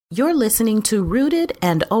You're listening to Rooted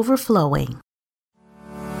and Overflowing.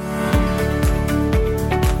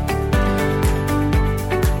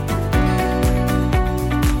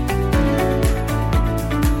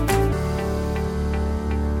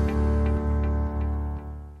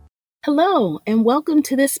 Hello, and welcome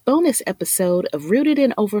to this bonus episode of Rooted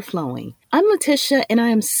and Overflowing. I'm Letitia, and I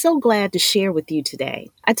am so glad to share with you today.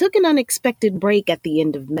 I took an unexpected break at the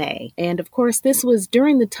end of May, and of course, this was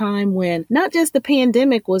during the time when not just the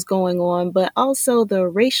pandemic was going on, but also the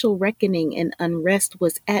racial reckoning and unrest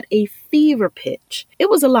was at a fever pitch. It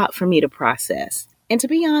was a lot for me to process. And to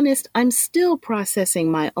be honest, I'm still processing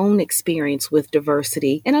my own experience with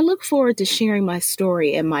diversity, and I look forward to sharing my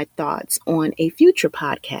story and my thoughts on a future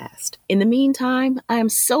podcast. In the meantime, I am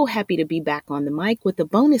so happy to be back on the mic with a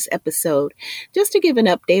bonus episode just to give an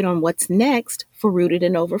update on what's next for Rooted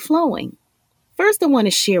and Overflowing. First, I want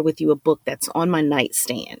to share with you a book that's on my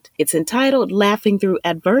nightstand. It's entitled Laughing Through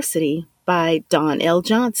Adversity by Dawn L.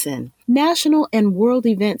 Johnson. National and world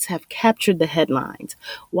events have captured the headlines,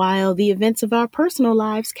 while the events of our personal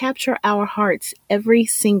lives capture our hearts every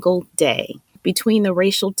single day. Between the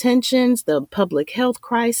racial tensions, the public health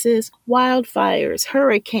crisis, wildfires,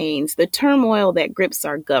 hurricanes, the turmoil that grips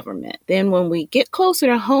our government. Then when we get closer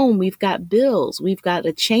to home, we've got bills, we've got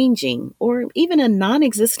a changing or even a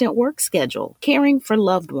non-existent work schedule, caring for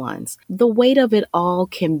loved ones. The weight of it all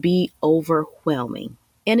can be overwhelming.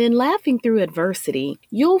 And in Laughing Through Adversity,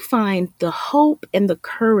 you'll find the hope and the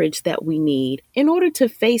courage that we need in order to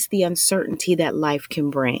face the uncertainty that life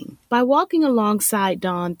can bring. By walking alongside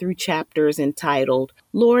Dawn through chapters entitled,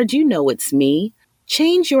 Lord, You Know It's Me,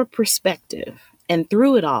 change your perspective. And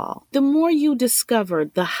through it all, the more you discover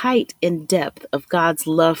the height and depth of God's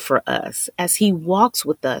love for us as He walks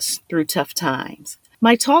with us through tough times.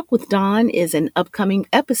 My talk with Dawn is an upcoming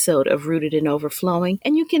episode of Rooted and Overflowing,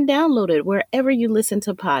 and you can download it wherever you listen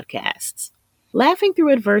to podcasts. Laughing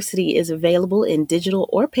Through Adversity is available in digital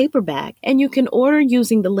or paperback, and you can order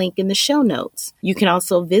using the link in the show notes. You can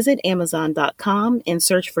also visit Amazon.com and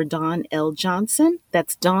search for Dawn L. Johnson.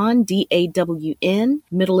 That's Dawn, D-A-W-N,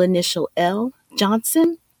 middle initial L,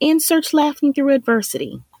 Johnson, and search Laughing Through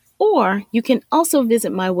Adversity. Or you can also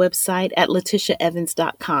visit my website at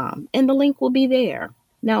LetitiaEvans.com, and the link will be there.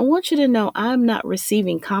 Now, I want you to know I'm not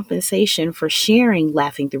receiving compensation for sharing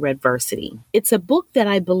Laughing Through Adversity. It's a book that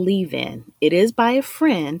I believe in. It is by a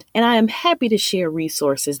friend, and I am happy to share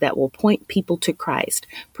resources that will point people to Christ,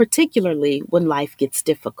 particularly when life gets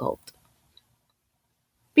difficult.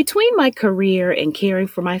 Between my career and caring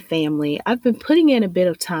for my family, I've been putting in a bit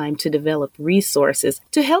of time to develop resources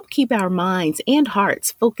to help keep our minds and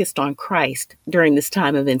hearts focused on Christ during this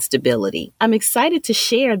time of instability. I'm excited to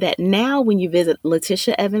share that now when you visit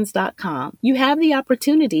LetitiaEvans.com, you have the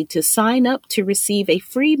opportunity to sign up to receive a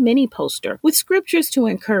free mini poster with scriptures to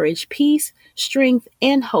encourage peace, strength,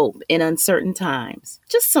 and hope in uncertain times.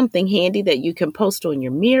 Just something handy that you can post on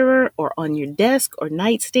your mirror or on your desk or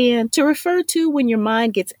nightstand to refer to when your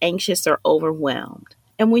mind gets anxious or overwhelmed.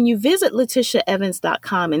 And when you visit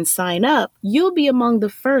LetitiaEvans.com and sign up, you'll be among the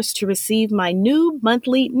first to receive my new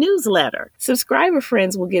monthly newsletter. Subscriber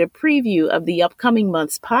friends will get a preview of the upcoming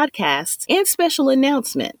month's podcasts and special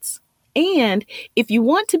announcements. And if you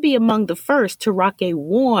want to be among the first to rock a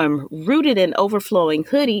warm, Rooted and Overflowing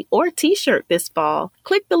hoodie or t-shirt this fall,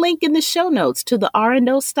 click the link in the show notes to the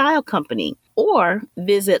R&O Style Company, or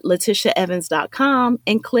visit LetitiaEvans.com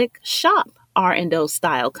and click Shop R&O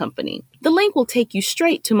Style Company. The link will take you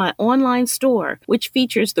straight to my online store, which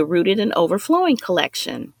features the Rooted and Overflowing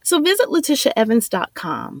collection. So visit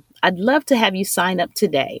LetitiaEvans.com. I'd love to have you sign up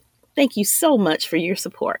today. Thank you so much for your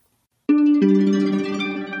support.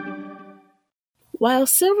 While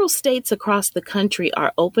several states across the country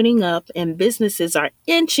are opening up and businesses are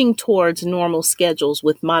inching towards normal schedules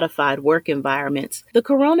with modified work environments, the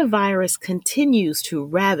coronavirus continues to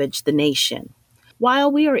ravage the nation.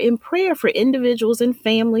 While we are in prayer for individuals and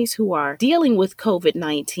families who are dealing with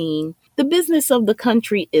COVID-19, the business of the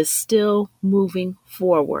country is still moving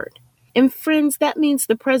forward. And friends, that means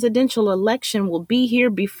the presidential election will be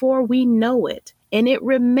here before we know it. And it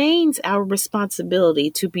remains our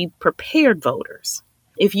responsibility to be prepared voters.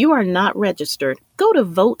 If you are not registered, go to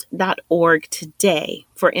vote.org today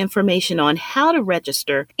for information on how to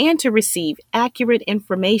register and to receive accurate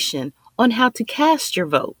information on how to cast your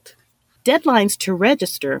vote. Deadlines to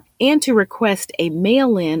register and to request a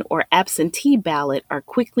mail-in or absentee ballot are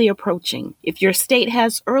quickly approaching. If your state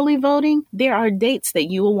has early voting, there are dates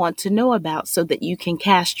that you will want to know about so that you can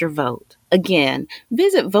cast your vote. Again,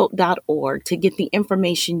 visit vote.org to get the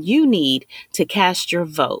information you need to cast your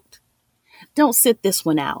vote. Don't sit this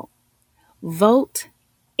one out. Vote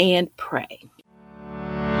and pray.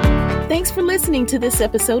 Thanks for listening to this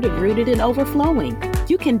episode of Rooted and Overflowing.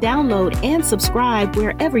 You can download and subscribe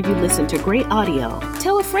wherever you listen to great audio.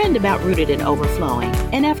 Tell a friend about Rooted and Overflowing.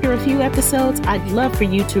 And after a few episodes, I'd love for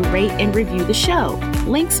you to rate and review the show.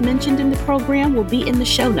 Links mentioned in the program will be in the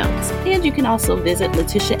show notes. And you can also visit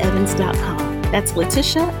LetitiaEvans.com. That's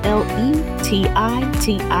Letitia,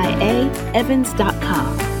 Letitia,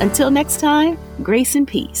 Evans.com. Until next time, grace and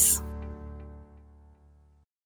peace.